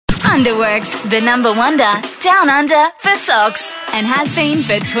Wonderworks, the number wonder, down under for socks, and has been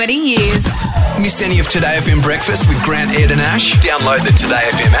for 20 years. Miss any of Today FM breakfast with Grant, Ed and Ash? Download the Today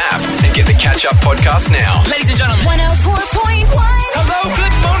FM app and get the catch-up podcast now. Ladies and gentlemen. 104.1. Hello,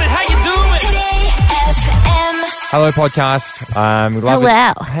 good morning, how you doing? Today FM. Hello, podcast. We love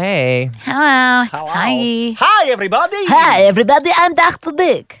Hello. it. Hey. Hello. Hello. Hi. Hi, everybody. Hi, everybody. I'm Dr.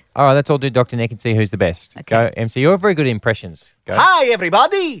 Nick. All right, let's all do Dr. Nick and see who's the best. Okay. Go, MC. You're very good at impressions. Go. Hi,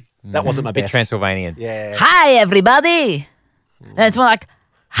 everybody. That wasn't my Bit best. Transylvanian. Yeah. Hi, everybody. No, it's more like,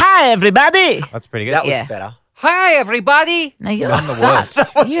 hi, everybody. That's pretty good. That was Yeah. better. Hi, everybody. No, you're I'm the sucked.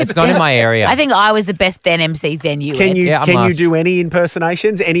 worst. It's not in my area. I think I was the best then MC than you. Can Ed. you Yeah, I'm can you lost. do any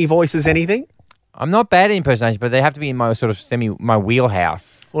impersonations, any voices, anything? I'm not bad at impersonations, but they have to be in my sort of my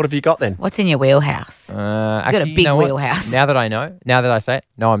wheelhouse. What have you got then? What's in your wheelhouse? Actually, big you know what? wheelhouse. Now that I say it,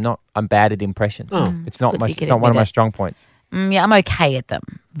 no, I'm not. I'm bad at impressions. Oh. It's not good my you can not one of admit my it. strong points. Yeah, I'm okay at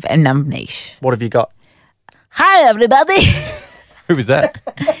them. And I'm niche. What have you got? Hi, everybody. Who was that?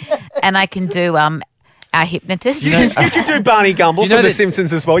 And I can do our hypnotist. You know- You could do Barney Gumble Do you know from The that-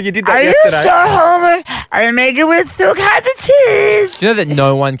 Simpsons as well. You did that Are you yesterday. sure, Homer? I make it with two kinds of cheese. Do you know that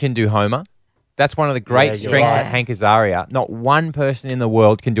no one can do Homer? That's one of the great Yeah, you're strengths right. of Hank Azaria. Not one person in the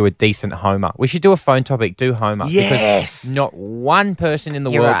world can do a decent Homer. We should do a phone topic, do Homer. Yes. Because not one person in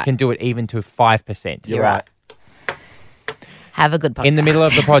the You're world right. can do it even to 5%. You're right. Have a good podcast. In the middle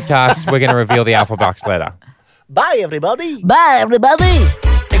of the podcast, we're going to reveal the Alpha Bucks letter. Bye, everybody. Bye, everybody.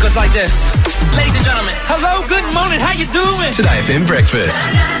 It goes like this. Ladies and gentlemen. Hello, good morning, how you doing? Today FM breakfast.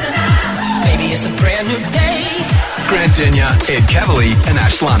 Baby, it's a brand new day. Grant Denyer, Ed Cavalier and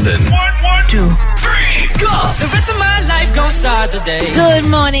Ash London. 1, 2, 3, go! The rest of my life gon' start today. Good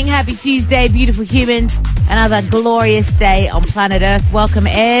morning. Happy Tuesday, beautiful humans. Another glorious day on planet Earth. Welcome,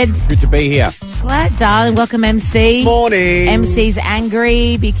 Ed. Good to be here. Glad, darling. Welcome, MC. Morning. MC's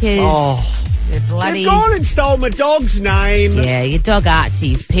angry because Oh, the bloody... they've gone and stole my dog's name. Yeah, your dog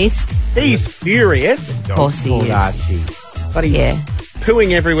Archie's pissed. He's furious. Of course he is. But he's Yeah.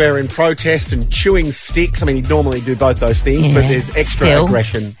 pooing everywhere in protest and chewing sticks. I mean, he'd normally do both those things, Yeah. but there's extra Still.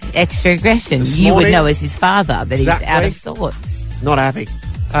 aggression. Extra aggression. This You would morning- know as his father that Exactly. he's out of sorts. Not happy.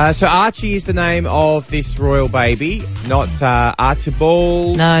 So Archie is the name of this royal baby, not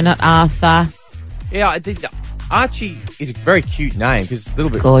Archibald. No, not Arthur. Yeah, I think Archie is a very cute name because it's a little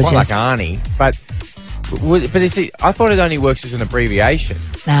bit Gorgeous. quite like Arnie, but I thought it only works as an abbreviation.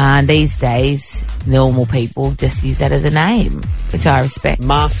 Nah, these days, normal people just use that as a name, which I respect.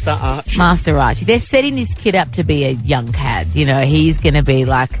 Master Archie. Master Archie. They're setting this kid up to be a young cad. You know, he's going to be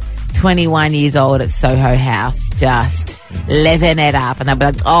like 21 years old at Soho House, just living it up. And they'll be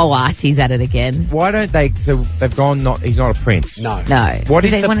like, oh, Archie's at it again. Why don't they? So they've gone. He's not a prince. No. No. What Do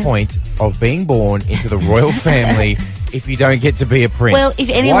is they the wanna- point of being born into the royal family if you don't get to be a prince? Well, if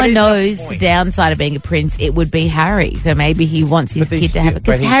What anyone is knows the point? downside of being a prince, it would be Harry. So maybe he wants his But kid he's to have still- it.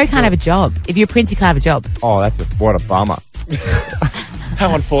 Because but he's Harry still- can't have a job. If you're a prince, you can't have a job. Oh, what a bummer.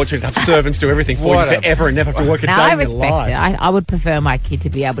 How unfortunate to have servants do everything for What you a- forever and never have to work a Now, day I in your respect life. it. I would prefer my kid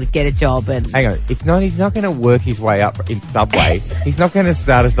to be able to get a job and... Hang on, he's not going to work his way up in Subway. He's not going to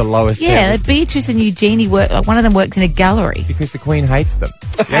start as the lowest Yeah, level like Beatrice and Eugenie work. Like one of them works in a gallery. because the Queen hates them.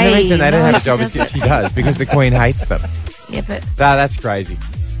 The Hey, only reason they don't no, have a she job is because doesn't. she does, because the Queen hates them. Yeah, but That's crazy.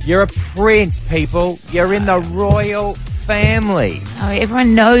 You're a prince, people. You're in the royal family. oh,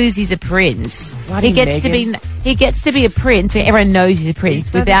 everyone knows he's a prince. Bloody He gets to be a prince, so everyone knows he's a prince He's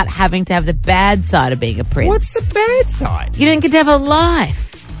got without having to have the bad side of being a prince. What's the bad side? You don't get to have a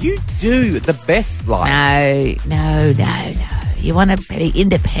life. You do the best life. No. You want to be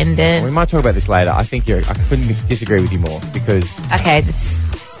independent. We might talk about this later. I couldn't disagree with you more because Okay, I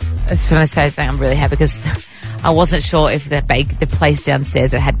just want to say something. I'm really happy because I wasn't sure if the place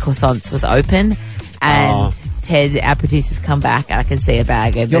downstairs that had croissants was open, and Ted, our producer's come back, and I can see a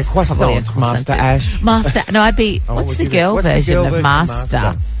bag. And Your there's probably a croissant, croissant Master in- Ash. Master. No, I'd be. Oh, what's would the you be- girl what's the version girl of version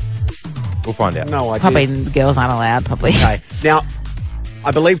Master? We'll find out. No idea. Probably girls aren't allowed. Probably. Okay. Now,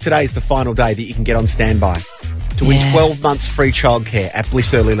 I believe today is the final day that you can get on standby to win Yeah. 12 months free childcare at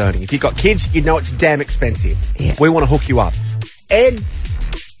Bliss Early Learning. If you've got kids, you know it's damn expensive. Yeah. We want to hook you up. Ed,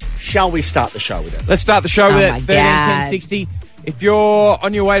 shall we start the show with it? Let's start the show Oh with my it. 13 10 60. If you're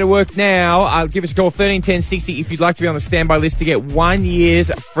on your way to work now, give us a call 13 10 60 if you'd like to be on the standby list to get 1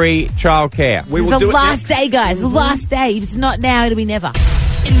 year's free childcare. We It's will the do it last next. day, guys. The last day. If it's not now, it'll be never.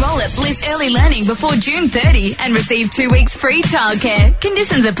 Enroll at Bliss Early Learning before June 30 and receive 2 weeks free childcare.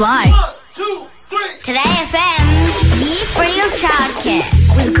 Conditions apply. 1, 2, 3. Today FM, ye free of childcare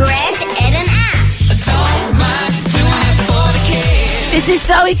with Grant, Ed and Ash. Don't mind doing it for the kids. This is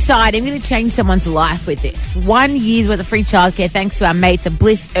so exciting. I'm going to change someone's life with this. 1 year's worth of free childcare thanks to our mates at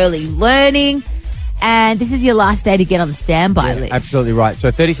Bliss Early Learning. And this is your last day to get on the standby list. Absolutely right.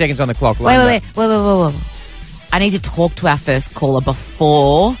 So 30 seconds on the clock. Wait. I need to talk to our first caller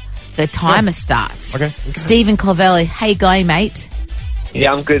before the timer starts. Okay. Stephen Clavelli, how you going, mate?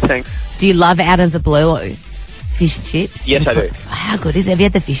 Yeah, I'm good, thanks. Do you love Out of the Blue fish and chips? Yes, I do. How good is it? Have you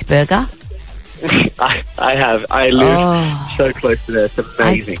had the fish burger? I have. I live so close to there. It's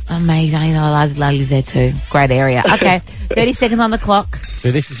amazing. Amazing. I know. I live there too. Great area. Okay. 30 seconds on the clock. So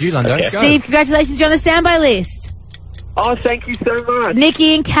this is you, Lundo. Okay. Go. Steve, congratulations. You're on the standby list. Oh, thank you so much.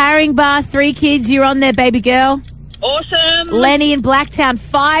 Nikki in Caringbah, 3 kids. You're on there, baby girl. Awesome. Lenny in Blacktown,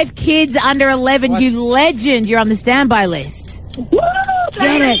 5 kids under 11. What? You legend. You're on the standby list.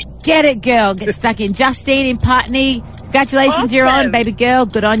 Get it, girl. Get stuck in. Justine in Putney. Congratulations, you're on, baby girl.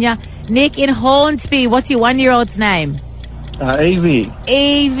 Good on ya. Nick in Hornsby. What's your 1-year-old's name? Evie.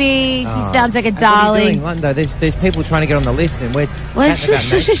 Evie. She sounds like a What are you darling. doing, Lundo? There's people trying to get on the list, and we're Well, chatting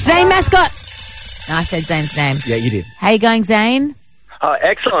about shush. Zane Mascot. No, I said Zane's name. Yeah, you did. How you going, Zane? Oh,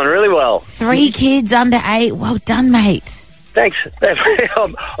 excellent. Really well. 3 kids under 8. Well done, mate. Thanks. I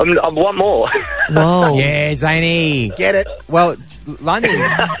want more. Whoa. Yeah, Zaney. Get it? Well, London.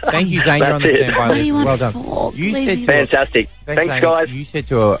 Thank you, Zane. You're on the That's it. standby What do list. you want Well done. for? You Leave said you- to Fantastic. Thanks, Zane, guys. You said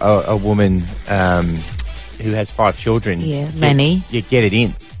to a woman who has 5 children. Yeah, Lenny. You get it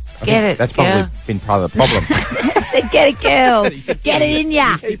in. I Get think it, That's probably girl. been part of the problem. I said, get it, girl. Get it in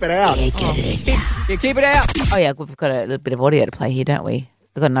ya. Keep it out. Yeah, get it in ya. Yeah, keep it out. Oh, yeah, we've got a little bit of audio to play here, don't we?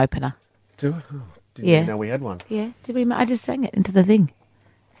 We've got an opener. Didn't Yeah. know we had one. Yeah, did we? I just sang it into the thing.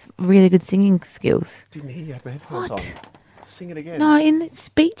 It's really good singing skills. Didn't hear you had my headphones What? on. Sing it again. No, in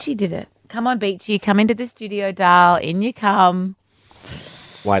Beachy did it. Come on, Beachy, come into the studio, Dal. In you come.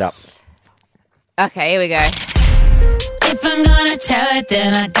 Wait up. Okay, here we go. If I'm gonna tell it,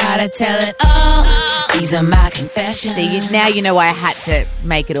 then I gotta tell it all. These are my confessions. See, now you know why I had to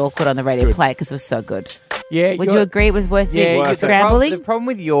make it awkward on the radio play because it was so good. Yeah, Would you agree it was worth Yeah, the the scrambling? problem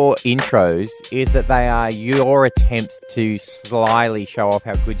with your intros is that they are your attempt to slyly show off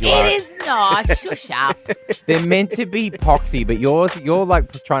how good you are. It is not. Shush up. They're meant to be poxy, but you're like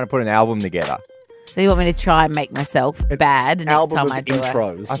trying to put an album together. So you want me to try and make myself bad next Album time with I do it?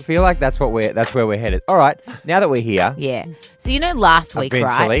 intros. I feel like that's where we're headed. All right, now that we're here, Yeah. So you know last week,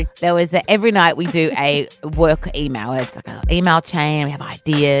 Eventually. right? There was every night we do a work email. It's like an email chain. We have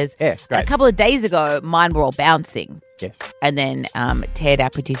ideas. Yeah, great. A couple of days ago, mine were all bouncing. yes, And then Ted, our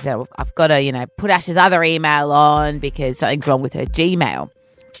producer, said, "Well, I've got to, put Ash's other email on because something's wrong with her Gmail."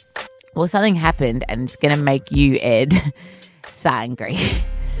 Well, something happened and it's going to make you, Ed, so angry.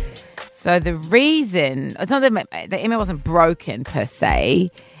 So the reason, it's not that the email wasn't broken per se.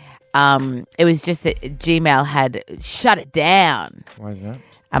 It was just that Gmail had shut it down. why is that?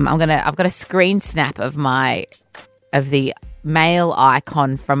 I've got a screen snap of the mail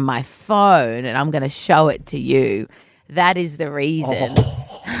icon from my phone, and I'm going to show it to you. That is the reason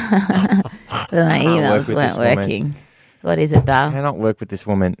that my emails work with weren't this woman. working. What is it, though? Cannot work with this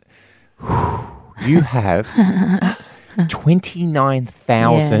woman. You have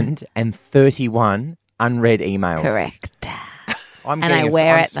 29,031 unread emails. Correct. I'm And getting I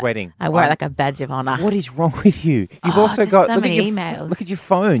wear I'm it. sweating. I wear it like a badge of honor. What is wrong with you? You've Oh, also there's got so look many at your emails. Look at your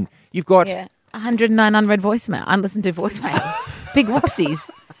phone. You've got 109 unread voicemail, unlistened to voicemails. Big whoopsies.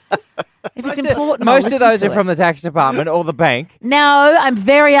 If it's important, I'll most of listen those to are it. from the tax department or the bank. No, I'm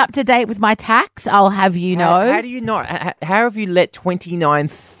very up to date with my tax. I'll have you know. How do you not? How have you let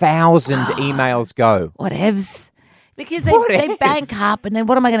 29,000 emails go? Whatevs. Because they bank up, and then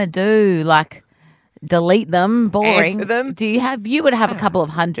what am I going to do? Like, delete them? Boring. Answer them? You would have a couple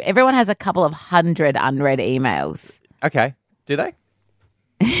of hundred. Everyone has a couple of hundred unread emails. Okay. Do they?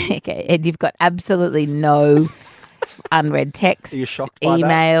 Okay, and you've got absolutely no unread text, Are you shocked by that?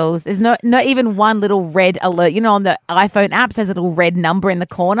 emails. There's not even one little red alert. On the iPhone apps, there's a little red number in the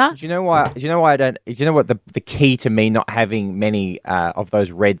corner. Do you know why? I don't? Do you know what the key to me not having many of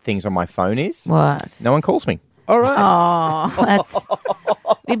those red things on my phone is? What? No one calls me. All right. Oh, that's...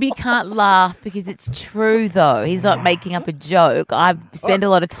 Maybe you can't laugh because it's true, though. He's not making up a joke. I spend a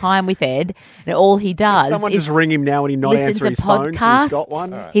lot of time with Ed, and all he does Someone is just ring him now when he not listen answer to his phone. So he's podcasts. got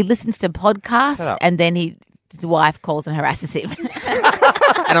one. He listens to podcasts, up. and then his wife calls and harasses him.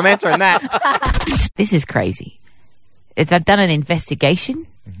 And I'm answering that. This is crazy. I've done an investigation,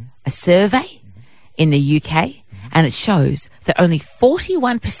 a survey in the UK, and it shows that only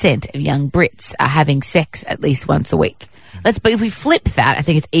 41% of young Brits are having sex at least once a week. But if we flip that, I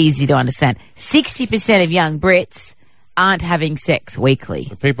think it's easy to understand. 60% of young Brits aren't having sex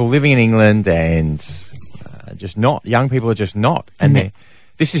weekly. People living in England and just not. Young people are just not. And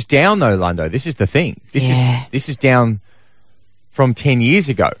this is down, though, Lundo. This is the thing. This is down from 10 years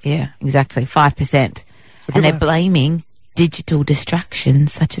ago. Yeah, exactly. 5%. So And they're blaming digital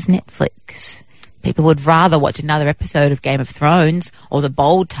distractions such as Netflix. People would rather watch another episode of Game of Thrones or the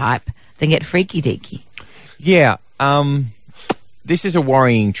bold type than get freaky deaky. Yeah. This is a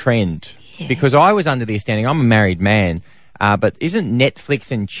worrying trend because I was under the understanding, I'm a married man, but isn't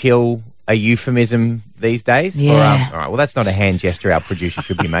Netflix and chill a euphemism these days? Yeah. All right, well, that's not a hand gesture our producer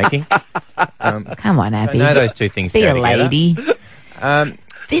should be making. Come on, Abby. I know those two things Be go a together. lady.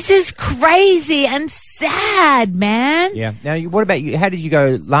 This is crazy and sad, man. Yeah. Now, what about you? How did you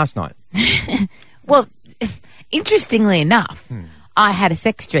go last night? Well, interestingly enough, I had a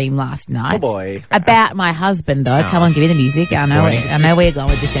sex dream last night. Oh, boy. About my husband, though. Come on, give me the music. I know where you're going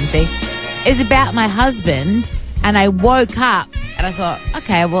with this, MC. It was about my husband, and I woke up, and I thought,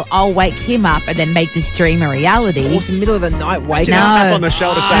 okay, well, I'll wake him up and then make this dream a reality. It's the middle of the night waiting. No. Tap on the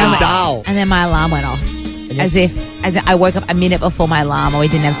shoulder saying, "Dal." And then my alarm went off. As if I woke up a minute before my alarm, or we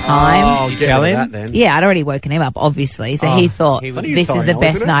didn't have time. Oh, Did you get tell rid of him? that then. Yeah, I'd already woken him up, obviously. So he thought, he was- this is the Funny,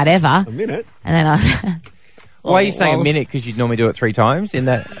 best wasn't it? night ever. A minute. And then I was... Why are you saying a minute? Because you'd normally do it 3 times in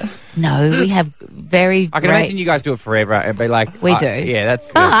that. No, we have very I can great... imagine you guys do it forever and be like, We do. Yeah,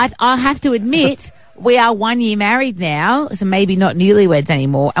 that's. But I have to admit, we are 1 year married now, so maybe not newlyweds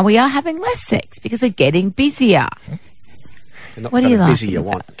anymore, and we are having less sex because we're getting busier. You're not What are you busy laughing you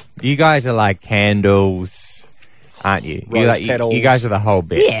want. You guys are like candles, aren't you? Rose You petals. guys are the whole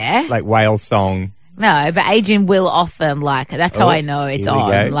bit. Yeah. Like whale song. No, but Adrian will often, that's how Oh, I know it's here we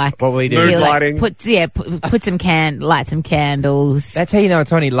on. go. Like, What will he do? Mood he'll, lighting. Put some light some candles. That's how you know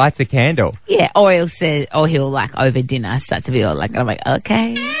it's on. He lights a candle. Yeah, or he'll over dinner start to be all like, I'm like,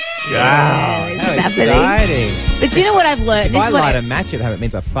 okay. Wow. it's How happening. exciting. But do you know what I've learned? If I light a match at home, it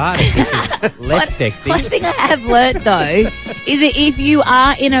means I farted, which is less sexy. One thing I have learned though is that if you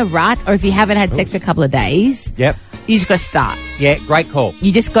are in a rut or if you haven't had sex for a couple of days, Yep. you just got to start. Yeah, great call.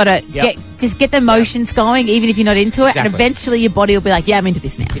 You just got to Yep. get the motions going, even if you're not into it, and Exactly. eventually your body will be like, yeah, I'm into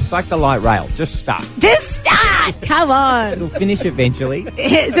this now. It's like the light rail. Just start. Just start. Come on. It'll finish eventually.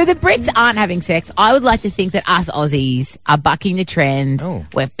 So the Brits aren't having sex. I would like to think that us Aussies are bucking the trend. Oh.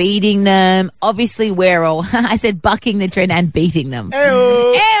 We're beating them. Obviously, we're all, I said bucking the trend and beating them.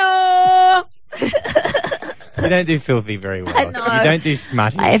 Ew. Ew! You don't do filthy very well. I know. You don't do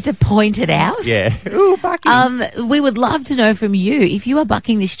smutty. I have to point it out. Yeah. Ooh, Bucky. We would love to know from you if you are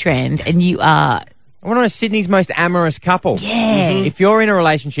bucking this trend and you are. I want to know Sydney's most amorous couple. Yeah. If you're in a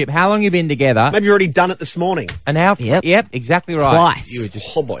relationship, how long you been together? Maybe you've already done it this morning. And how? Yep. Exactly right. Twice. You were just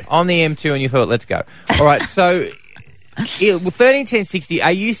Oh, boy. on the M2 and you thought, let's go. All right, so 13, 10, 60,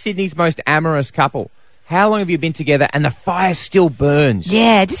 are you Sydney's most amorous couple? How long have you been together and the fire still burns?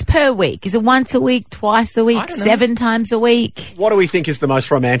 Yeah, just per week. Is it once a week, twice a week, I don't know. 7 times a week? What do we think is the most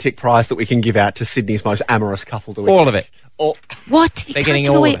romantic prize that we can give out to Sydney's most amorous couple? Do we All think? of it. Or, What? You They're can't getting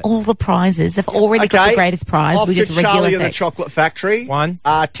give all away of it. all the prizes. They've already got the greatest prize. Off We to just regular Charlie and the sex. Chocolate Factory. 1.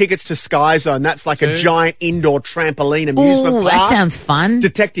 Tickets to Sky Zone. That's like 2. a giant indoor trampoline amusement Ooh, park. that sounds fun.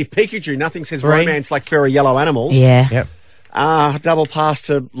 Detective Pikachu. Nothing says 3. romance like furry yellow animals. Yeah. Yep. Double pass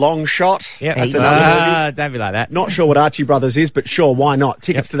to Long Shot. Yep. That's another movie. Don't be like that. Not sure what Archie Brothers is, but sure, why not?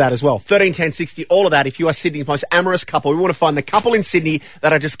 Tickets to that as well. 13, 10, 60, all of that. If you are Sydney's most amorous couple, we want to find the couple in Sydney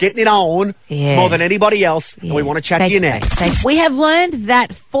that are just getting it on Yeah. more than anybody else, and we want to chat to Safe you space, next. safe. We have learned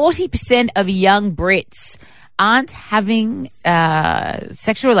that 40% of young Brits aren't having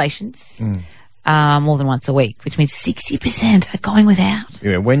sexual relations more than once a week, which means 60% are going without.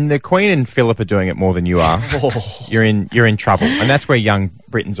 Yeah, when the Queen and Philip are doing it more than you are, you're in trouble, and that's where young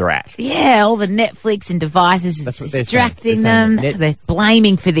Britons are at. Yeah, all the Netflix and devices is That's what they're distracting saying. They're saying them. that That's what they're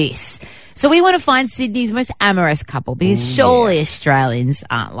blaming for this. So we want to find Sydney's most amorous couple because surely Australians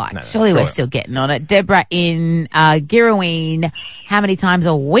aren't like. No, surely we're sure. still getting on it. Deborah in Girraween, how many times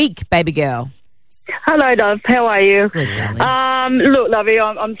a week, baby girl? Hello, love. How are you? Good, darling. Look, lovey,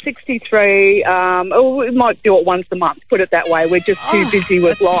 I'm 63. We might do it once a month, put it that way. We're just too busy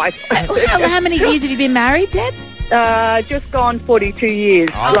with life. How many years have you been married, Deb? Just gone 42 years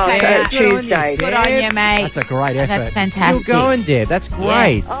last take that. Tuesday. Good on you, mate. That's a great effort. That's Still fantastic. going, Deb. That's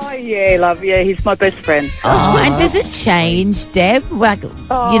great. Oh, yeah, love. Yeah, he's my best friend. Oh, and does it change, Deb? Like,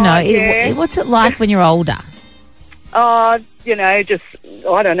 yeah. what's it like when you're older? Just,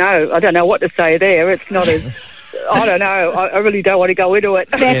 I don't know. I don't know what to say there. It's not as, I don't know. I really don't want to go into it.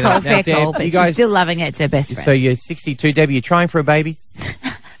 Fair Yeah, call, now, fair Deb, call. But you she's guys- still loving it. It's her best friend. So you're 62, Debbie. You're trying for a baby?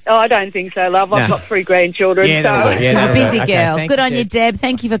 Oh, I don't think so, love. I've No. got 3 grandchildren. Yeah, so. no, yeah, She's no, a no. busy Okay, girl. thank Good you, on you, Deb. Deb.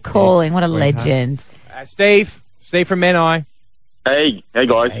 Thank you for calling. What a Sweetheart. legend. Steve from Menai. Hey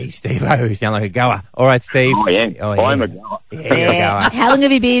guys. Hey, Steve. Oh, you sound like a goer. All right, Steve. I am. Oh, I'm a goer. Yeah, you're a goer. How long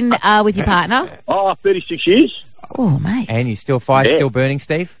have you been with your partner? 36 years. Oh, mate. And you still still burning,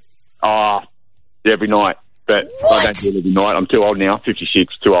 Steve? Every night. But I don't do it every night. I'm too old now.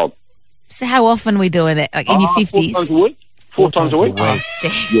 56, too old. So how often are we doing it? Like in your 50s? 4 times a week. 4 times a week. Oh,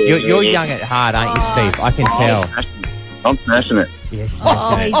 Steve. Yeah. You're young at heart, aren't you, Steve? I can tell. I'm smashing it. Yes,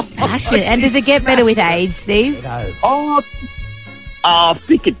 Oh, he's passionate. And does it get better with age, Steve? I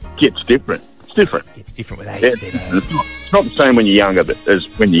think it gets different. It's different. It's different with age, Yeah, Steve. it's not the same when you're younger, but I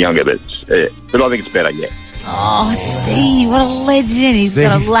think it's better. Yeah. Oh, Steve, what a legend. He's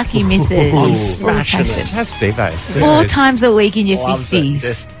got a lucky missus. I'm smashing it. How's Steve? 4 times a week in your Loves it.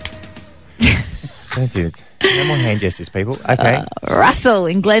 50s. Don't do it. No more hand gestures, people. Okay. Russell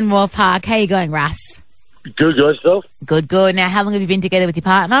in Glenmore Park. How you going, Russ? Good, yourself? Good. Now, how long have you been together with your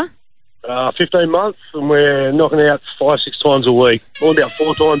partner? 15 months, and we're knocking out 5-6 times a week. All about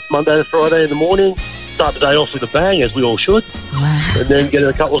 4 times Monday to Friday in the morning. Start the day off with a bang, as we all should. Wow. And then get it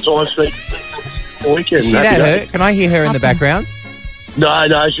a couple of times for the weekend. Is that her? Can I hear her in the background?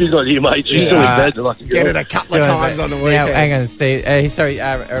 No, she's not here, mate. She's doing bed. Get it a couple of times on the weekend. Now, hang on, Steve.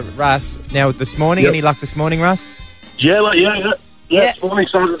 Russ. Now, this morning, any luck this morning, Russ? Yeah. This morning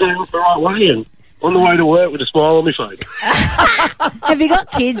started the day off the right way, and on the way to work with a smile on my face. Have you got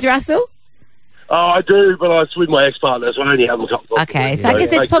kids, Russell? Oh, I do, but I swing my ex-partner, so I only have them a couple of Okay, so I guess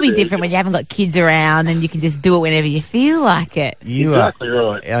it's probably different when you haven't got kids around and you can just do it whenever you feel like it. You exactly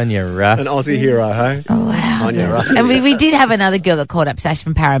are right. on your Russ. An Aussie hero, hey? Oh, wow. On your Russ. And we did have another girl that called up, Sash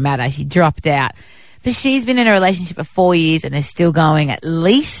from Parramatta. She dropped out. But she's been in a relationship for 4 years and they're still going at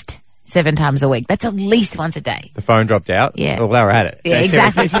least 7 times a week. That's at least once a day. The phone dropped out? Yeah. Well, they were at it. Yeah,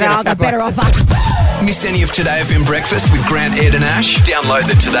 exactly. So I got better off. Miss any of Today FM breakfast with Grant, Ed and Ash? Download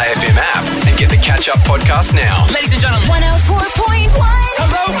the Today FM app and get the catch-up podcast now. Ladies and gentlemen. 104.1.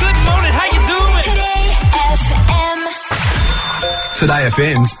 Hello, good morning. How you doing? Today Today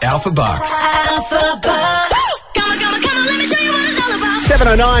FM. FM's Alpha Bucks. Alpha Bucks. Come on, let me show you what it's all about.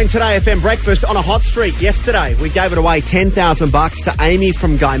 7:09 Today FM breakfast on a hot streak. Yesterday we gave it away $10,000 to Amy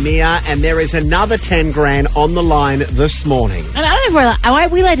from Gaimea, and there is another 10 grand on the line this morning. And I don't know if are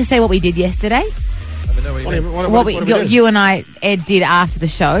we allowed to say what we did yesterday? You and I, Ed, did after the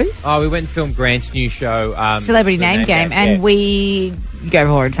show. Oh, we went and filmed Grant's new show. Celebrity Name Game, and we go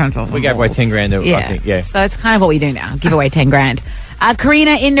forward. We gave away 10 grand, I think, yeah. So it's kind of what we do now, give away 10 grand.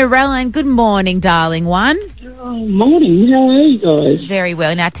 Karina in Narellan, good morning, darling one. Morning, how are you guys? Very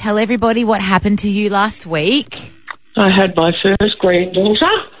well. Now tell everybody what happened to you last week. I had my first granddaughter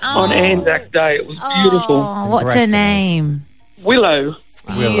on Anzac Day. It was beautiful. Oh, what's her name? Willow.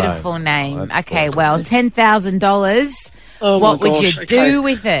 Beautiful name. Okay, well, $10,000. What would you do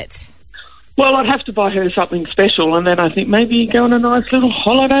with it? Well, I'd have to buy her something special, and then I think maybe go on a nice little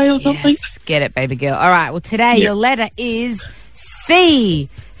holiday or something. Yes, get it, baby girl. All right, well, today your letter is C.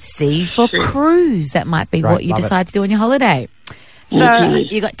 C for cruise. That might be what you decide to do on your holiday. So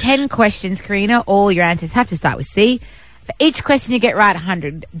you got 10 questions, Karina. All your answers have to start with C. For each question you get right,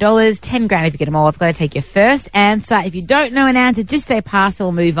 $100, 10 grand if you get them all. I've got to take your first answer. If you don't know an answer, just say pass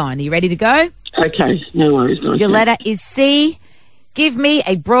or move on. Are you ready to go? Okay, no worries. Your letter is C. Give me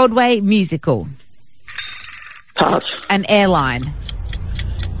a Broadway musical. Pass. An airline.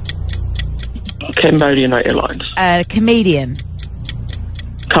 Cambodian Airlines. A comedian.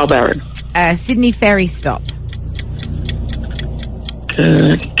 Carl Barron. A Sydney ferry stop.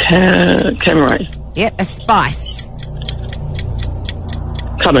 Camaray. Yep, a spice.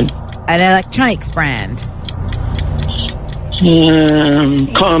 Cummin. An electronics brand.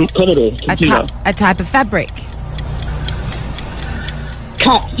 Commodore. A type of fabric.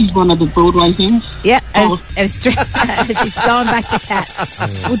 Cat is one of the Broadway things. Yep, she's going back to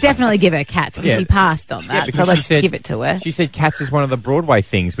cats. We'll definitely give her cats because she passed on that, so let's give it to her. She said cats is one of the Broadway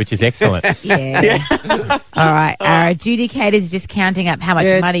things, which is excellent. Yeah. All right, our adjudicator's just counting up how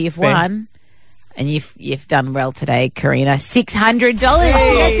much money you've won. And you've done well today, Karina. $600.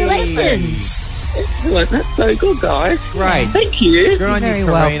 Congratulations. Excellent. That's so good, guys. Great. Thank you. Good on Very you,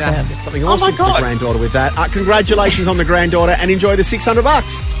 Karina. welcome. Something awesome for the granddaughter with that. Congratulations on the granddaughter and enjoy the $600.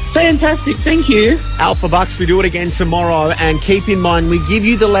 Fantastic. Thank you. Alpha Bucks, we do it again tomorrow. And keep in mind, we give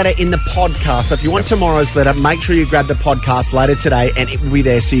you the letter in the podcast. So if you want tomorrow's letter, make sure you grab the podcast later today and it will be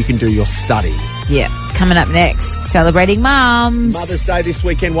there so you can do your study. Yeah. Coming up next, celebrating mums. Mother's Day this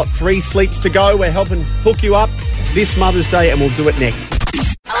weekend. 3 sleeps to go? We're helping hook you up this Mother's Day and we'll do it next.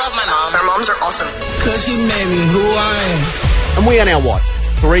 I love my mom. Our moms are awesome. 'Cause she made me who I am. And we are now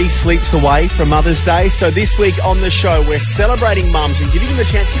 3 sleeps away from Mother's Day. So this week on the show, we're celebrating mums and giving them a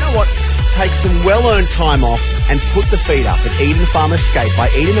chance. You know what? Take some well-earned time off and put the feet up at Eden Farm Escape by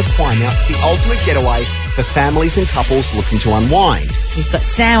Eden Equine. Now, it's the ultimate getaway for families and couples looking to unwind. We've got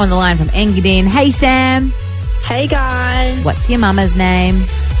Sam on the line from Engadine. Hey, Sam. Hey, guys. What's your mama's name?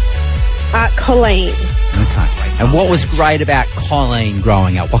 Colleen. Okay. And what was great about Colleen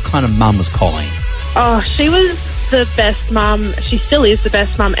growing up? What kind of mum was Colleen? Oh, she was the best mum. She still is the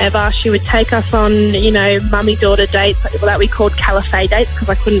best mum ever. She would take us on, mummy-daughter dates that we called calife dates because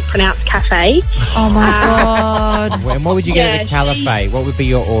I couldn't pronounce cafe. Oh, my God. And what would you get at the calife? What would be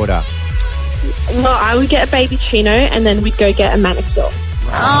your order? Well, I would get a baby chino and then we'd go get a manicure.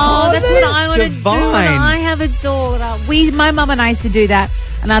 Oh, that's what I want to do when I have a daughter. My mum and I used to do that,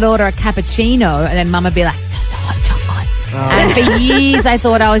 and I'd order a cappuccino, and then mum would be like, just a hot chocolate. Oh. And for years, I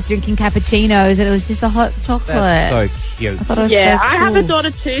thought I was drinking cappuccinos, and it was just a hot chocolate. That's so cute. I thought it was so cool. I have a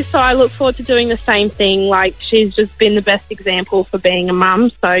daughter too, so I look forward to doing the same thing. Like, she's just been the best example for being a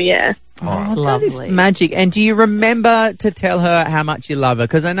mum, so yeah. Oh, that is magic. And do you remember to tell her how much you love her?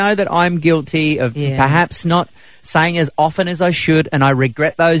 Because I know that I'm guilty of perhaps not saying as often as I should, and I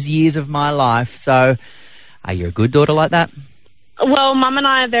regret those years of my life. So are you a good daughter like that? Well, Mum and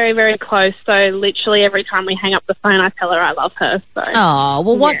I are very, very close, so literally every time we hang up the phone, I tell her I love her. So. Oh,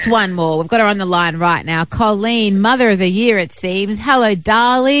 well, what's one more? We've got her on the line right now. Colleen, Mother of the Year, it seems. Hello,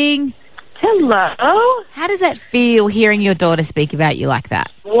 darling. Hello. How does that feel, hearing your daughter speak about you like that?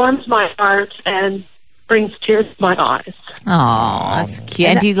 Warms my heart and brings tears to my eyes. Oh, that's cute.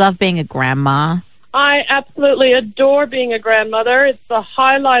 And do you love being a grandma? I absolutely adore being a grandmother. It's the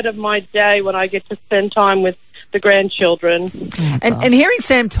highlight of my day when I get to spend time with the grandchildren. And hearing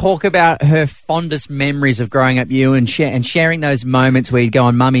Sam talk about her fondest memories of growing up you and sharing those moments where you'd go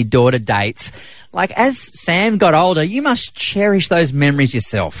on mummy-daughter dates, like as Sam got older, you must cherish those memories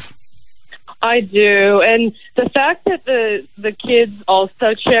yourself. I do, and the fact that the kids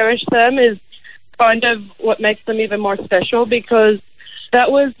also cherish them is kind of what makes them even more special, because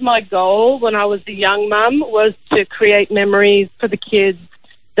that was my goal when I was a young mum, was to create memories for the kids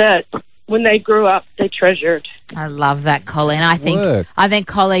that when they grew up they treasured. I love that, Colleen. I think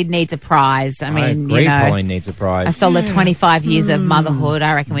Colleen needs a prize. I mean, agree, Colleen needs a prize. A solid 25 years of motherhood.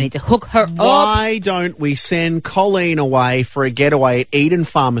 I reckon we need to hook her up. Why don't we send Colleen away for a getaway at Eden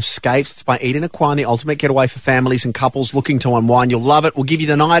Farm Escapes? It's by Eden Equine, the ultimate getaway for families and couples looking to unwind. You'll love it. We'll give you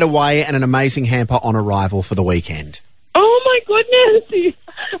the night away and an amazing hamper on arrival for the weekend. Oh, my goodness.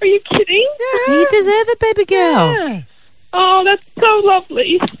 Are you kidding? Yeah. You deserve it, baby girl. Yeah. Oh, that's so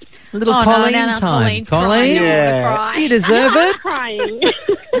lovely. A little Colleen time. Colleen, yeah. You deserve it. Crying.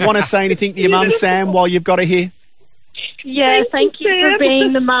 Want to say anything to your mum, Sam, while you've got her here? Yeah, thank you for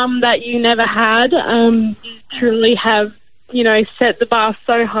being the mum that you never had. You truly have, set the bar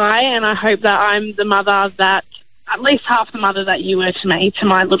so high, and I hope that I'm the mother that, at least half the mother that you were to me, to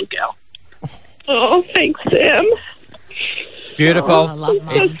my little girl. Oh, thanks, Sam. It's beautiful. Oh, I love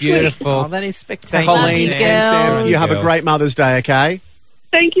it's beautiful. Oh, that is spectacular. Colleen and Sam, you have a great Mother's Day, okay?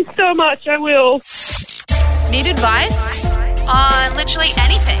 Thank you so much. I will. Need advice on literally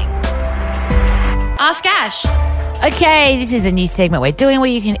anything? Ask Ash. Okay, this is a new segment we're doing where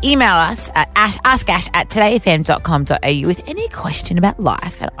you can email us at askash@todayfm.com.au with any question about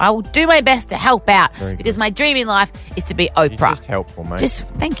life, and I will do my best to help out because my dream in life is to be Oprah. You're just helpful, mate.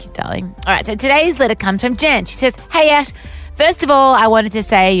 Thank you, darling. All right, so today's letter comes from Jen. She says, "Hey Ash, first of all, I wanted to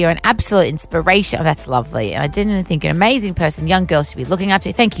say you're an absolute inspiration." Oh, that's lovely. And I genuinely think you're an amazing person young girls should be looking up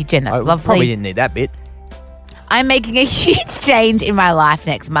to. Thank you, Jen. That's lovely. Probably didn't need that bit. I'm making a huge change in my life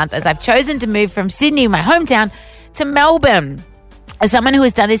next month as I've chosen to move from Sydney, my hometown, to Melbourne. As someone who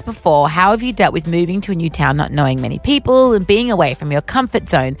has done this before, how have you dealt with moving to a new town, not knowing many people and being away from your comfort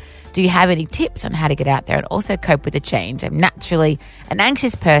zone? Do you have any tips on how to get out there and also cope with the change? I'm naturally an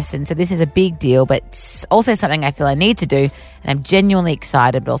anxious person, so this is a big deal, but it's also something I feel I need to do, and I'm genuinely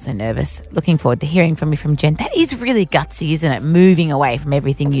excited but also nervous. Looking forward to hearing from you from Jen. That is really gutsy, isn't it? Moving away from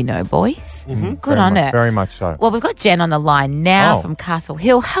everything you know, boys. Mm-hmm. Good on her. Very much so. Well, we've got Jen on the line now from Castle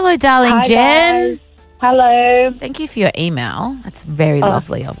Hill. Hello, darling. Hi, Jen. guys. Hello. Thank you for your email. That's very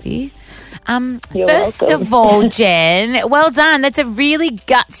lovely of you. You're First welcome. of all, Jen, well done. That's a really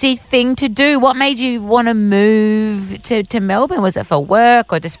gutsy thing to do. What made you want to move to Melbourne? Was it for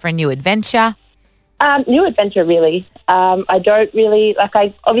work or just for a new adventure? New adventure, really. I don't really,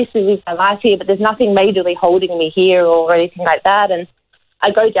 I obviously live my life here, but there's nothing majorly holding me here or anything like that. And I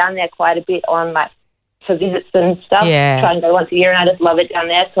go down there quite a bit on, for visits and stuff. Yeah. Try and go once a year, and I just love it down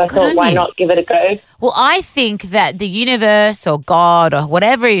there. So I thought, why not give it a go? Well, I think that the universe or God or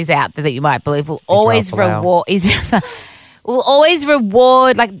whatever is out there that you might believe will always reward will always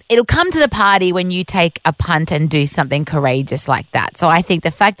reward, like it'll come to the party when you take a punt and do something courageous like that. So I think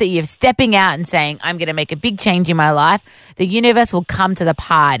the fact that you're stepping out and saying, I'm going to make a big change in my life, the universe will come to the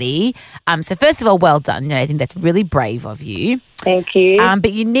party. So first of all, well done. You know, I think that's really brave of you. Thank you.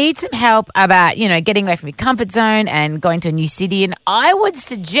 But you need some help about, you know, getting away from your comfort zone and going to a new city. And I would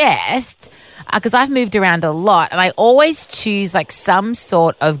suggest, because I've moved around a lot, and I always choose like some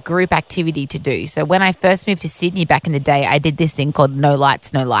sort of group activity to do. So when I first moved to Sydney back in the day, I did this thing called No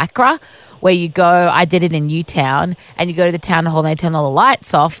Lights, No Lycra, where you go, I did it in Newtown, and you go to the town hall and they turn all the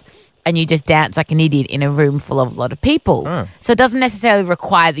lights off, and you just dance like an idiot in a room full of a lot of people. Oh. So it doesn't necessarily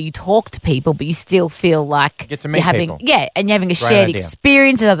require that you talk to people, but you still feel like Get to meet you're having, people. yeah, and you're having a Great shared idea.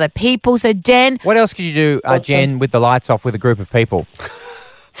 experience with other people. So Jen, What else could you do, Jen, with the lights off with a group of people?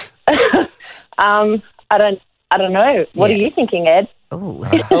 I don't know. What are you thinking, Ed?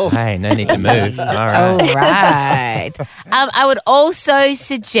 Hey, no need to move. All right. All right. I would also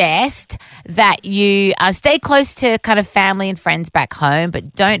suggest that you stay close to kind of family and friends back home,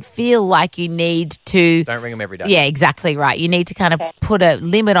 but don't feel like you need to. Don't ring them every day. Yeah, exactly right. You need to kind of put a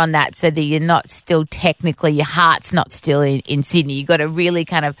limit on that so that you're not still technically, your heart's not still in Sydney. You've got to really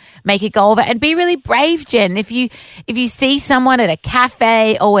kind of make it go over and be really brave, Jen. If you see someone at a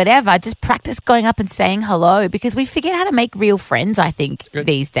cafe or whatever, just practice going up and saying hello, because we forget how to make real friends, I think,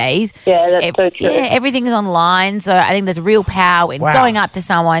 these days. Yeah, that's so true. Yeah, everything is online, so I think there's real power in Wow. going up to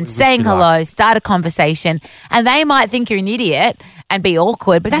someone, saying you hello, start a conversation, and they might think you're an idiot and be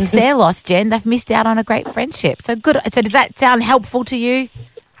awkward, but that's their loss, Jen. They've missed out on a great friendship. So good. So does that sound helpful to you?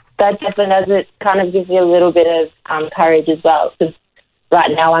 That definitely does. It kind of gives you a little bit of courage as well, because right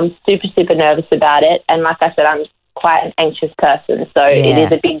now I'm super, super nervous about it. And like I said, I'm quite an anxious person, so it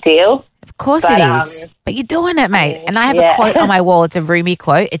is a big deal. Of course it is. But you're doing it, mate. And I have a yeah. quote on my wall. It's a Rumi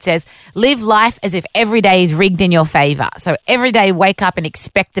quote. It says, live life as if every day is rigged in your favour. So every day wake up and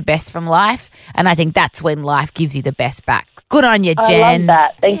expect the best from life. And I think that's when life gives you the best back. Good on you, Jen. I love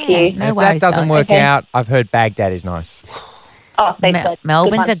that. Thank you. No If worries, that doesn't darling. work out, I've heard Baghdad is nice. Oh, thanks.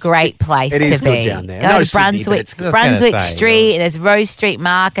 Melbourne's a great place It to is good be. down there. Go No to Sydney, but Brunswick, it's good. Brunswick I was gonna say, Street. There's Rose Street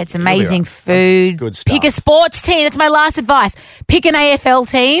Market. It's amazing right. food. Good stuff. Pick a sports team. That's my last advice. Pick an AFL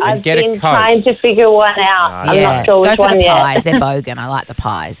team. I've get a been coach. trying to figure one out. I'm yeah, not sure go which for one the yet. pies. They're bogan. I like the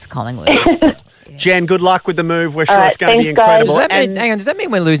pies. Collingwood. Jen, good luck with the move. We're sure All right, it's going to be thanks, guys. incredible. Does that mean, And hang on, does that mean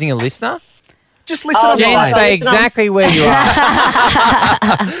we're losing a listener? just listen on the Jen, line. stay exactly where you are.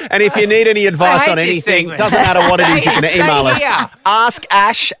 And if you need any advice I hate on this anything, segment. doesn't matter what it is, you can Stay email us. here.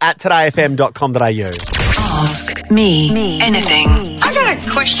 askash@todayfm.com.au. Ask me anything. I got a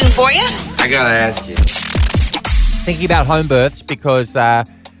question for you. I gotta ask you. Thinking about home births because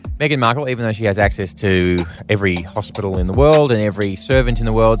Meghan Markle, even though she has access to every hospital in the world and every servant in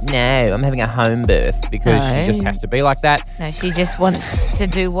the world, no, I'm having a home birth because No. she just has to be like that. No, she just wants to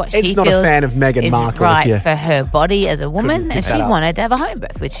do what Ed's she not a feels fan of Meghan is Markle, if right you for her body as a woman, couldn't and pick she that up. wanted to have a home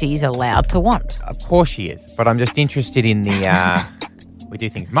birth, which she's allowed to want. Of course she is, but I'm just interested in the... we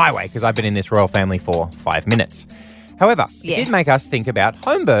do things my way because I've been in this royal family for 5 minutes. However, it Yes. did make us think about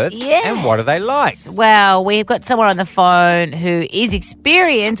home births and what are they like? Well, we've got someone on the phone who is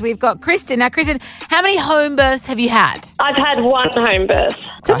experienced. We've got Kristen. Now, Kristen, how many home births have you had? I've had one home birth.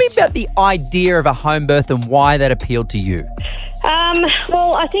 Tell me about the idea of a home birth and why that appealed to you.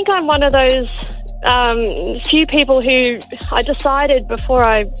 Well, I think I'm one of those few people who I decided before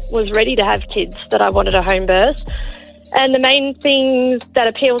I was ready to have kids that I wanted a home birth. And the main things that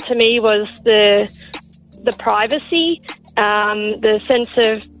appealed to me was the privacy, the sense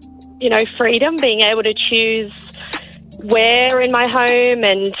of, freedom, being able to choose where in my home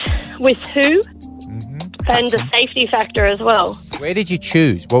and with who, and the safety factor as well. Where did you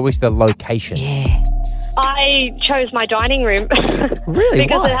choose? What was the location? Yeah. I chose my dining room. Really?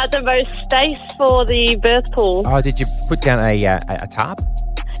 Because Why? it had the most space for the birth pool. Oh, did you put down a tarp?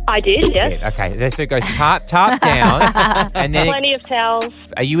 I did, yes. Yeah, okay, so it goes tarp down, and then Plenty of towels.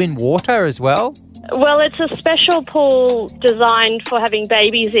 are you in water as well? Well, it's a special pool designed for having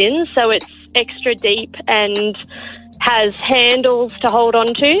babies in, so it's extra deep and has handles to hold on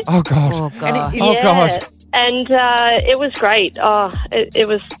to. Oh God! Oh, God. Yeah. And it was great. Oh, it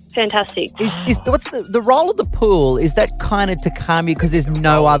was fantastic. What's the role of the pool? Is that kind of to calm you because there's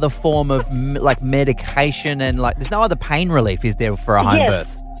no other form of medication and there's no other pain relief, is there, for a home Yes.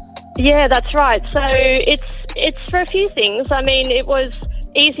 birth? Yeah, that's right. So it's for a few things. I mean, it was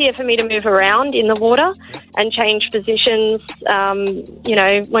easier for me to move around in the water and change positions,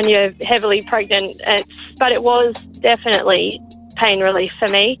 when you're heavily pregnant. But it was definitely pain relief for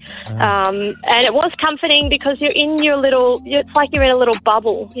me. And it was comforting because you're in your little, it's like you're in a little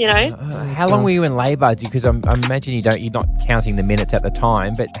bubble, you know. How long were you in labour? Because I imagine you're not counting the minutes at the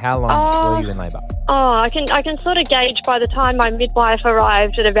time, but how long were you in labour? Oh, I can sort of gauge by the time my midwife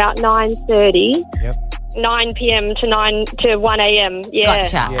arrived at about 9:30. Yep. 9 p.m. to 1 a.m. Yeah.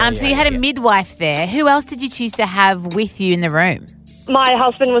 Gotcha. So you had a midwife there. Who else did you choose to have with you in the room? My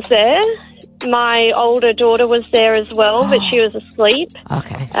husband was there. My older daughter was there as well, but she was asleep.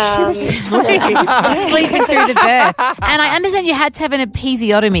 Okay. Sleeping through the birth. And I understand you had to have an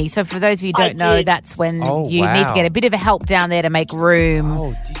episiotomy. So for those of you who don't know, that's when you need to get a bit of a help down there to make room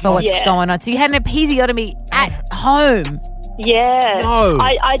for what's going on. So you had an episiotomy at home. Yeah. No.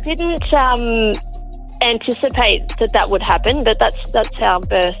 I didn't anticipate that would happen, but that's how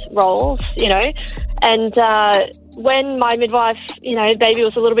birth rolls, you know. And when my midwife, you know, baby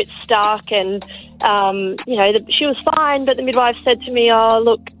was a little bit stuck and, you know, she was fine, but the midwife said to me, oh,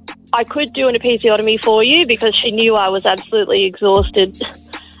 look, I could do an episiotomy for you because she knew I was absolutely exhausted.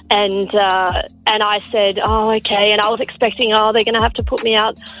 And I said, oh, okay. And I was expecting, they're going to have to put me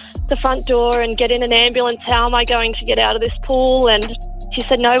out the front door and get in an ambulance. How am I going to get out of this pool? And she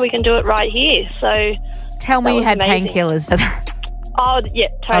said, no, we can do it right here. So tell me you had painkillers for that. Oh, yeah,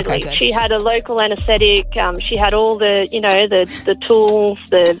 totally. Okay, she had a local anaesthetic. She had all the, you know, the tools.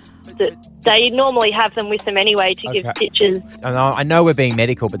 They normally have them with them anyway to give stitches. I know we're being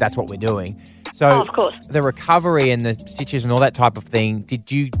medical, but that's what we're doing. So of course. The recovery and the stitches and all that type of thing, did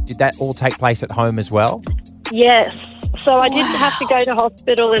that all take place at home as well? Yes. So I didn't have to go to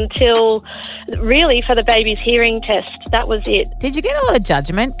hospital until really for the baby's hearing test. That was it. Did you get a lot of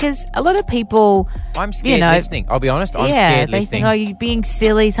judgment? Because a lot of people... I'm scared listening. I'll be honest, I'm scared they listening. think, you're being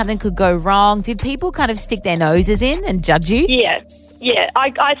silly, something could go wrong. Did people kind of stick their noses in and judge you? Yeah.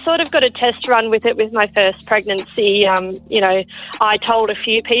 I sort of got a test run with it with my first pregnancy. You know, I told a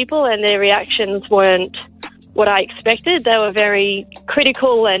few people and their reactions weren't what I expected. They were very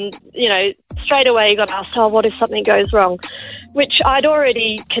critical and, you know, straight away got asked, what if something goes wrong? Which I'd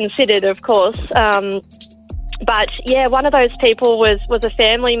already considered, of course. But, yeah, one of those people was a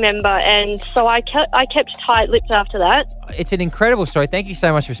family member, and so I kept tight-lipped after that. It's an incredible story. Thank you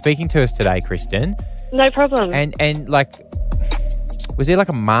so much for speaking to us today, Kristen. No problem. And like... Was there like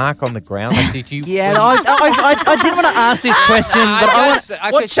a mark on the ground? Like, did you? I didn't want to ask this question,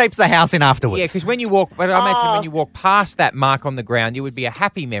 but what shapes the house in afterwards? Yeah, because when you walk, I imagine when you walk past that mark on the ground, it would be a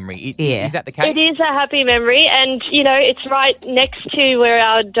happy memory. Is that the case? It is a happy memory, and you know it's right next to where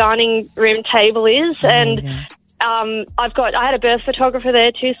our dining room table is, and I had a birth photographer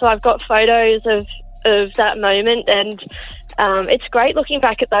there too, so I've got photos of that moment, and it's great looking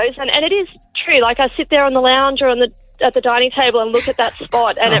back at those, and it is true. Like I sit there on the lounge or at the dining table and look at that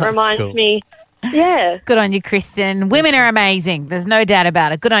spot, and it reminds me. Yeah. Good on you, Kristen. Women are amazing. There's no doubt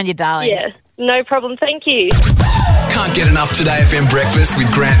about it. Good on you, darling. Yeah, no problem. Thank you. Can't get enough Today FM breakfast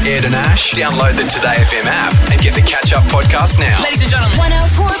with Grant, Ed and Ash? Download the Today FM app and get the Catch Up podcast now. Ladies and gentlemen.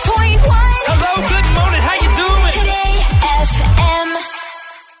 104.1. Hello, good morning. How you doing? Today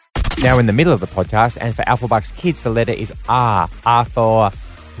FM. Now in the middle of the podcast, and for Alphabucks kids, the letter is R. R for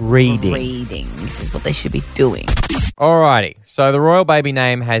reading. Reading. This is what they should be doing. Alrighty. So the royal baby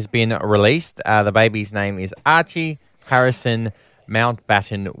name has been released. The baby's name is Archie Harrison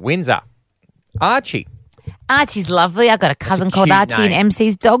Mountbatten Windsor. Archie. Archie's lovely. I've got a cousin called Archie name. and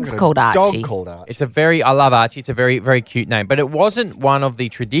MC's dog's called Archie. Dog called Archie. I love Archie. It's a very, very cute name. But it wasn't one of the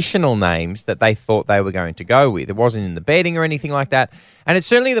traditional names that they thought they were going to go with. It wasn't in the bedding or anything like that. And it's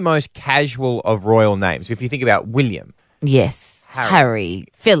certainly the most casual of royal names. If you think about William. Yes. Harry,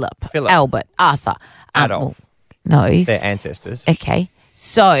 Philip, Albert, Arthur. Adolf. No. Their ancestors. Okay.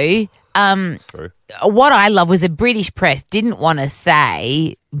 So, what I love was the British press didn't want to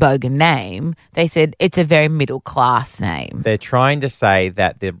say bogan name. They said it's a very middle class name. They're trying to say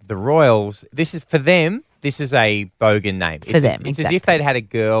that the royals, this is for them, this is a bogan name. For them, it's as if they'd had a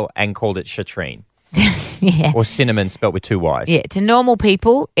girl and called it Shatrine. Yeah. Or cinnamon spelt with two Y's. Yeah. To normal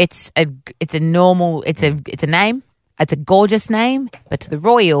people, it's a name. It's a gorgeous name. But to the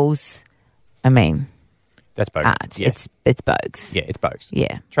royals, I mean, that's bogan. Yes. It's Bogues. Yeah, it's Bogues.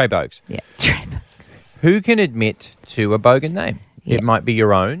 Yeah. Trey Bogues. Yeah. Trey Bogues. Who can admit to a bogan name? Yeah. It might be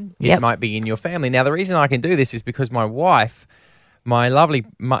your own. Yep. It might be in your family. Now, the reason I can do this is because my wife, my lovely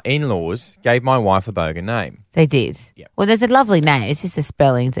in-laws, gave my wife a bogan name. They did. Yep. Well, there's a lovely name. It's just the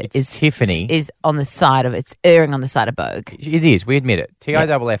spelling that is Tiffany. Is on the side of it's erring on the side of Bogue. It is. We admit it.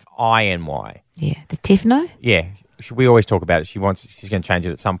 Tiffiny. Yeah. Does Tiff know? Yeah. We always talk about it. She's going to change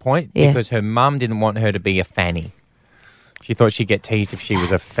it at some point Yeah. because her mum didn't want her to be a Fanny. She thought she'd get teased if she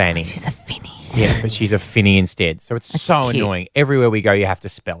was a fanny. She's a finny. Yeah, but she's a finny instead. So it's so cute. annoying. Everywhere we go, you have to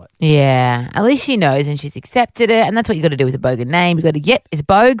spell it. Yeah, at least she knows and she's accepted it. And that's what you got to do with a bogan name. You got to, yep, it's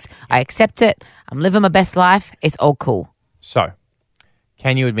Bogues. I accept it. I'm living my best life. It's all cool. So,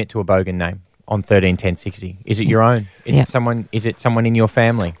 can you admit to a bogan name on 131060? Is it your own? Is it someone in your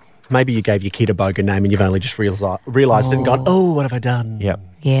family? Maybe you gave your kid a bogan name and you've only just realised it and gone, oh, what have I done? Yep.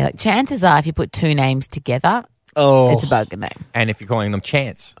 Yeah, like chances are if you put two names together, it's a bogan name. And if you're calling them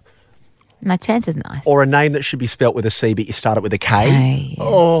Chance. No, Chance is nice. Or a name that should be spelt with a C, but you start it with a K.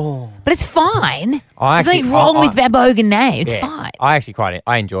 Oh. But it's fine. I There's nothing wrong with that bogan name. It's fine. I actually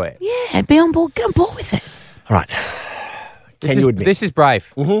I enjoy it. Yeah, be on board. Get on board with it. All right. Can you admit? This is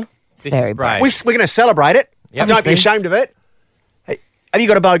brave. Mm-hmm. This is brave. We're going to celebrate it. Yep. Don't be ashamed of it. Hey, have you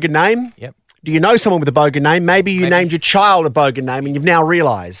got a bogan name? Yep. Do you know someone with a bogan name? Maybe you named your child a bogan name and you've now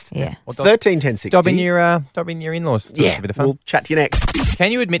realised. Yeah. 131060. Dob in your in-laws. Yeah. A bit of fun. We'll chat to you next.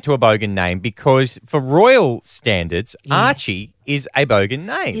 Can you admit to a bogan name? Because for royal standards, Archie is a bogan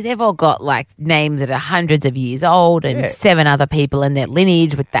name. Yeah, they've all got like names that are hundreds of years old and 7 other people in their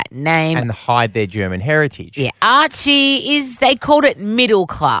lineage with that name. And hide their German heritage. Yeah, Archie they called it middle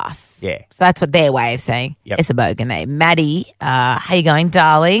class. Yeah. So that's what their way of saying it's a bogan name. Maddie, how you going,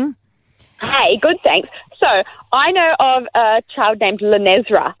 darling? Hey, good, thanks. So I know of a child named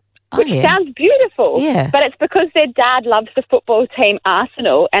Lenezra, which sounds beautiful. Yeah. But it's because their dad loves the football team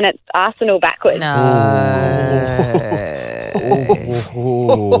Arsenal, and it's Arsenal backwards.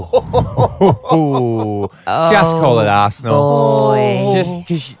 Just call it Arsenal. Boy. Just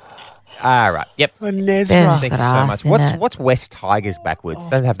because. All right. Yep. Lenezra. Thank you so much. What's West Tigers backwards?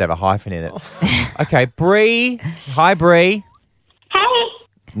 They don't have to have a hyphen in it. Okay, Bree. Hi, Bree. Hey.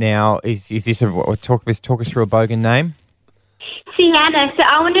 Now, is this talk us through a bogan name? Sienna. So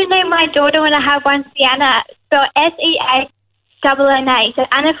I want to name my daughter when I have one, Sienna. Spelled SEANNA. So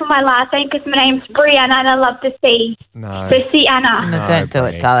Anna for my last name because my name's Brianna and I love the sea. No. So Sienna. No, don't do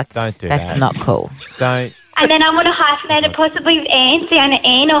it, darling. Don't do That's that. not cool. Don't. And then I want to hyphenate it possibly with Anne, Sienna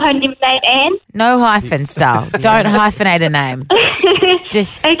Anne, or her name Anne. No hyphens, Dal. Don't hyphenate a name.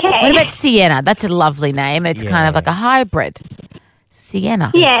 Just Okay. What about Sienna? That's a lovely name. It's kind of like a hybrid.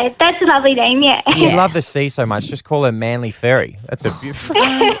 Sienna. Yeah, that's a lovely name, yeah. You love the sea so much, just call her Manly Ferry. That's a beautiful...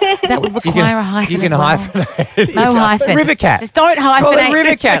 That would require a hyphen. You can as well. hyphenate. No hyphens. River cat. Just don't hyphenate. Call it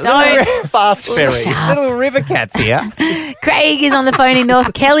River cat. Don't. Fast ferry. Little river cats here. Craig is on the phone in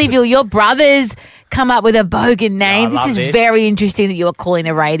North Kellyville. Your brothers come up with a bogan name. I love This is this. very interesting that you're calling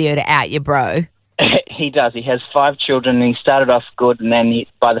the radio to out your bro. He does. He has 5 children, and he started off good, and then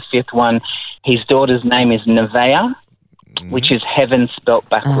by the 5th one, his daughter's name is Nevaeh, which is heaven spelt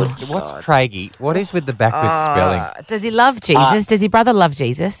backwards. What's Craigie? What is with the backwards spelling? Does he love Jesus? Does your brother love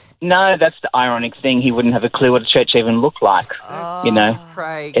Jesus? No, that's the ironic thing. He wouldn't have a clue what a church even looked like. You know,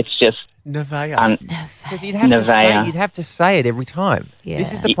 Craig. it's just Nevaeh. Because you'd have to say it every time. Yeah.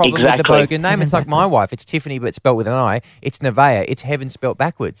 This is the problem with the bogan name. It's like my wife. It's Tiffany, but spelled with an I. It's Nevaeh. It's heaven spelt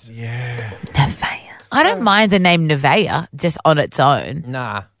backwards. Yeah. I don't mind the name Nevaeh just on its own.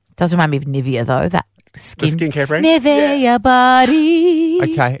 Nah. Does remind me of Nivea though. That skin. The skincare brand? Nivea body.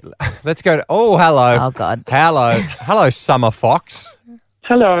 Okay, let's go to... Oh, hello. Oh, God. Hello, Summer Fox.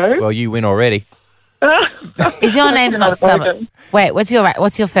 Hello. Well, you win already. Is your name not Summer? Wait, what's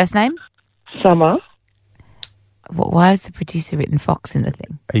your first name? Summer. Why has the producer written Fox in the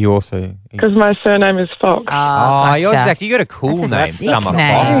thing? Are you also... Because my surname is Fox. Oh, yours is actually... You got a cool That's a name, sick Summer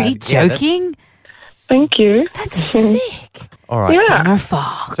name. Fox. Are you joking? Thank you. That's sick. All right. Yeah. Summer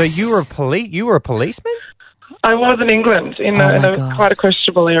Fox. So you were a policeman? I was in England, in quite a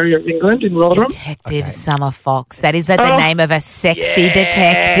questionable area of England, in Rotherham. Detective Summer Fox. That is the name of a sexy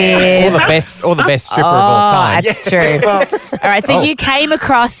detective. Or the best stripper of all time. That's true. All right, so you came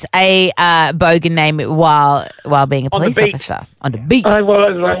across a bogan name while being a police officer. On the beat. I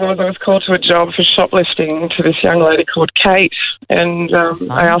was called to a job for shoplifting to this young lady called Kate, and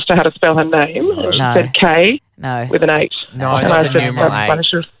I asked her how to spell her name, and she said K with an H. No, and not I the said, numeral "I'm H.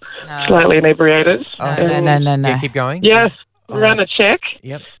 Spanish is slightly inebriated." No. Yeah, keep going. Yes, ran a check.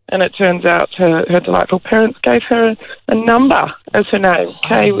 Yep. And it turns out her delightful parents gave her a number as her name,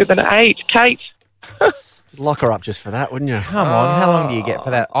 K with an 8, Kate. Lock her up just for that, wouldn't you? Come on, how long do you get for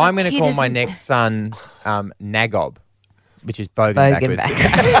that? I'm going to call my next son Nagob, which is bogan backwards.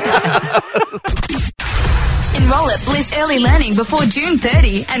 Enroll at Bliss Early Learning before June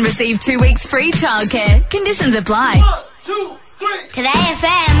 30 and receive 2 weeks free childcare. Conditions apply. 1, 2, 3. Today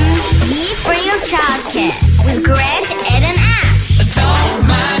FM, year free of childcare with Grant, Ed and Ash. Don't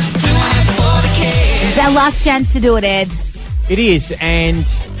mind doing it for the kids. It's our last chance to do it, Ed. It is, and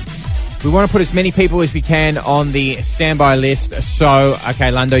We want to put as many people as we can on the standby list. So,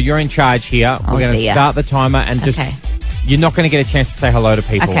 okay, Lundo, you're in charge here. We're going to start the timer and just... You're not going to get a chance to say hello to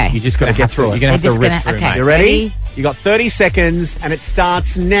people. Okay. You just got to get through it. You're going to have to rip through, mate. You ready? You got 30 seconds, and it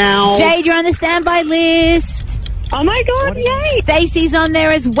starts now. Jade, you're on the standby list. Oh, my God, yay. Stacey's on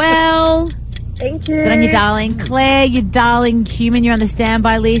there as well. Thank you. Good on you, darling. Claire, you darling human, you're on the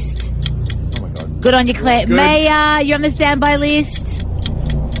standby list. Oh, my God. Good on you, Claire. Good. Maya, you're on the standby list.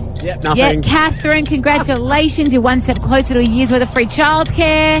 Yep, nothing. Yeah, Catherine, congratulations. You're one step closer to a year's worth of free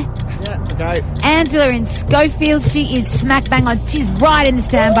childcare. Yeah, okay. Angela in Schofield, she is smack bang on. She's right in the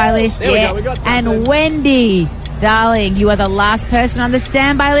standby list. There we go, we got something. And Wendy, darling, you are the last person on the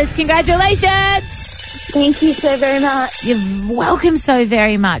standby list. Congratulations. Thank you so very much. You're welcome so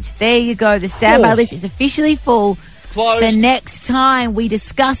very much. There you go. The standby list is officially full. It's closed. The next time we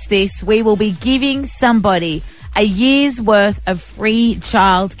discuss this, we will be giving somebody a year's worth of free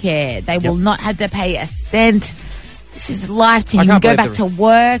childcare. They will not have to pay a cent. This is life-changing. You can go back to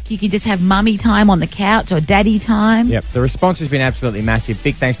work. You can just have mummy time on the couch or daddy time. Yep, the response has been absolutely massive.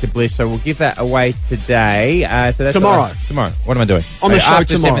 Big thanks to Bliss. So we'll give that away today. So that's Tomorrow. Tomorrow. What am I doing? On the show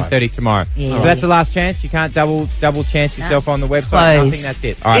after tomorrow. 7:30 tomorrow. Yeah. So that's the last chance. You can't double chance yourself on the website. Close. Nothing. That's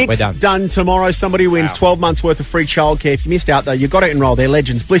it. All right, we're It's done. done tomorrow. Somebody wins 12 months worth of free childcare. If you missed out, though, you've got to enrol. They're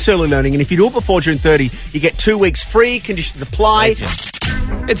legends. Bliss Early Learning. And if you do it before June 30, you get 2 weeks free. Conditions apply.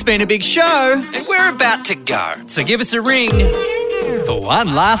 It's been a big show, and we're about to go. So give us a ring for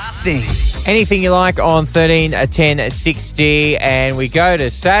one last thing. Anything you like on 13 10 60, and we go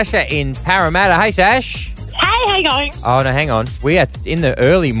to Sasha in Parramatta. Hey, Sash. Hey, how you going? Oh, no, hang on. We are in the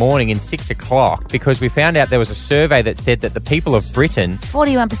early morning in 6 o'clock because we found out there was a survey that said that the people of Britain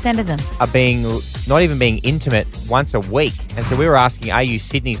 41% of them. are not even being intimate once a week. And so we were asking, are you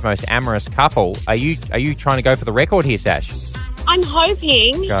Sydney's most amorous couple? Are you trying to go for the record here, Sash? I'm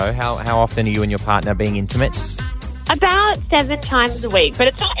hoping Go. How often are you and your partner being intimate? about 7 times a week, but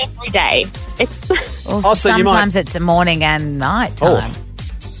it's not every day. It's Or so you sometimes it's a morning and night time.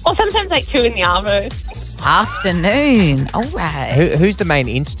 or sometimes like 2 in the afternoon. Afternoon. All right. Who's the main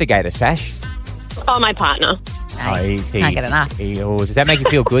instigator, Sash? Oh, my partner. Nice. Can't get enough. Does that make you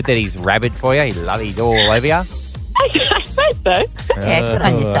feel good that he's rabid for you? He's all over you? I suppose so. Yeah, good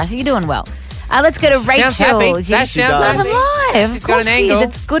on you, Sasha. You're doing well. Let's go to Rachel. happy. Sash sounds Love happy. alive. She's Of got course an she is. angle.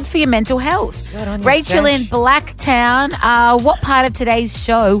 It's good for your mental health. Good on you, Rachel Sash. in Blacktown. What part of today's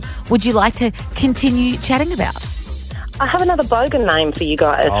show would you like to continue chatting about? I have another bogan name for you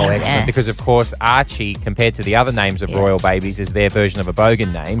guys. Oh, excellent. Because, of course, Archie, compared to the other names of royal babies, is their version of a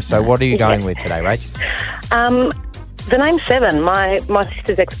bogan name. So what are you going with today, Rach? The name's Seven. My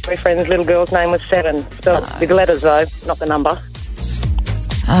sister's ex-boyfriend's little girl's name was Seven. Spelled with letters, though, not the number.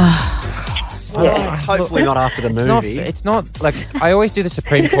 Hopefully not after the movie. It's not like I always do the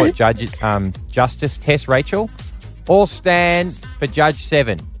Supreme Court justice test, Rachel. All stand for Judge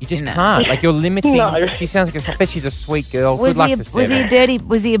Seven. You just can't. Like you're limiting. No. She sounds like I bet she's a sweet girl. Was Good luck he to a Seven. dirty?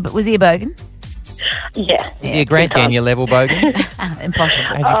 Was he a bogan? Yeah. Is he a Grant Daniel level bogan?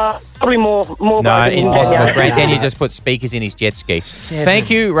 Impossible. Probably more No, bogan than impossible. Daniel. Grant Daniel just put speakers in his jet ski. Thank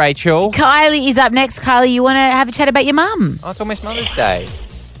you, Rachel. Kylie is up next. Kylie, you want to have a chat about your mum? Oh, it's almost Mother's Day.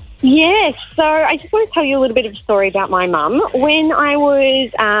 Yes, so I just want to tell you a little bit of a story about my mum. When I was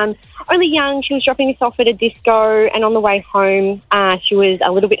only young, she was dropping us off at a disco, and on the way home, she was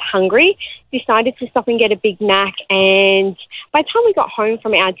a little bit hungry, decided to stop and get a Big Mac, and by the time we got home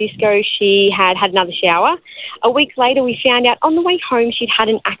from our disco, she had another shower. A week later, we found out on the way home she'd had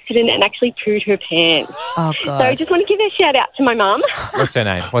an accident and actually pooed her pants. Oh, God. So I just want to give a shout out to my mum. What's her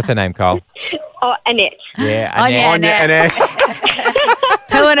name? What's her name, Kyle? Oh, Annette. Yeah, Annette.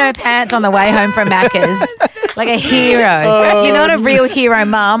 Pooing her pants on the way home from Macca's. Like a hero. You're not a real hero,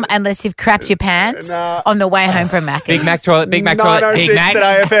 Mum, unless you've crapped your pants on the way home from Macca's. Big Mac toilet, Big Mac toilet, Big Mac.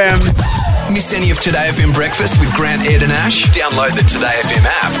 Today FM. Miss any of Today FM breakfast with Grant, Ed and Ash? Download the Today FM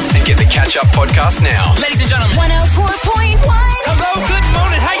app and get the catch-up podcast now. Ladies and gentlemen. 104.1. Hello, good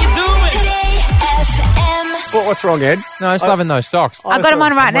morning. How you doing? Today FM. What's wrong, Ed? No, I was loving those socks. I got them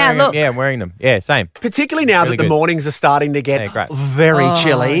on right now. Look. Yeah, I'm wearing them. Yeah, same. Particularly now Really that the good. mornings are starting to get great. very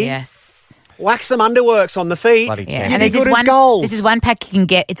chilly. Yes. Whack some underworks on the feet. Bloody Yeah, ten. and You'd there's be this good as gold. this is one pack you can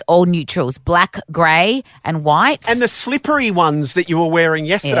get. It's all neutrals: black, grey, and white. And the slippery ones that you were wearing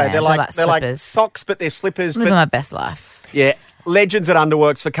yesterday, Yeah, they're they're like like socks, but they're slippers. Living But my best life. yeah, legends at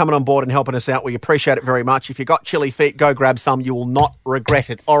Underworks for coming on board and helping us out. We appreciate it very much. If you got chilly feet, go grab some. You will not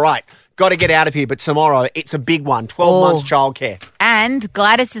regret it. All right, got to get out of here. But tomorrow, it's a big one. 12 months childcare. And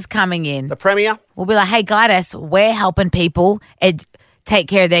Gladys is coming in. The Premier. We'll be like, hey, Gladys, we're helping people. take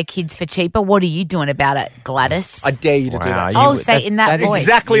care of their kids for cheaper. What are you doing about it, Gladys? I dare you to do that. Oh, say it in that voice.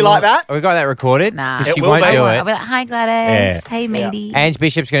 Exactly like that. We got that recorded. Nah. She won't do it. I'll be like, hi, Gladys. Hey, matey. Ange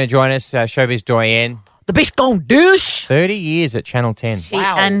Bishop's going to join us, showbiz doyen. The bitch gone douche. 30 years at Channel 10.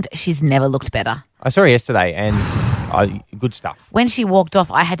 And she's never looked better. I saw her yesterday and good stuff. When she walked off,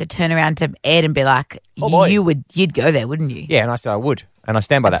 I had to turn around to Ed and be like, you'd go there, wouldn't you? Yeah, and I said I would. And I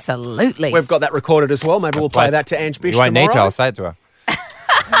stand by that. Absolutely. We've got that recorded as well. Maybe we'll play that to Ange Bishop You won't need to. tomorrow. I'll say it to her.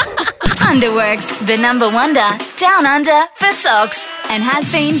 Underworks, the number wonder, down under for socks, and has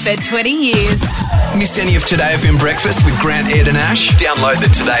been for 20 years. Miss any of Today FM breakfast with Grant, Ed and Ash? Download the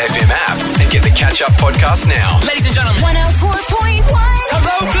Today FM app and get the catch-up podcast now. Ladies and gentlemen. 104.1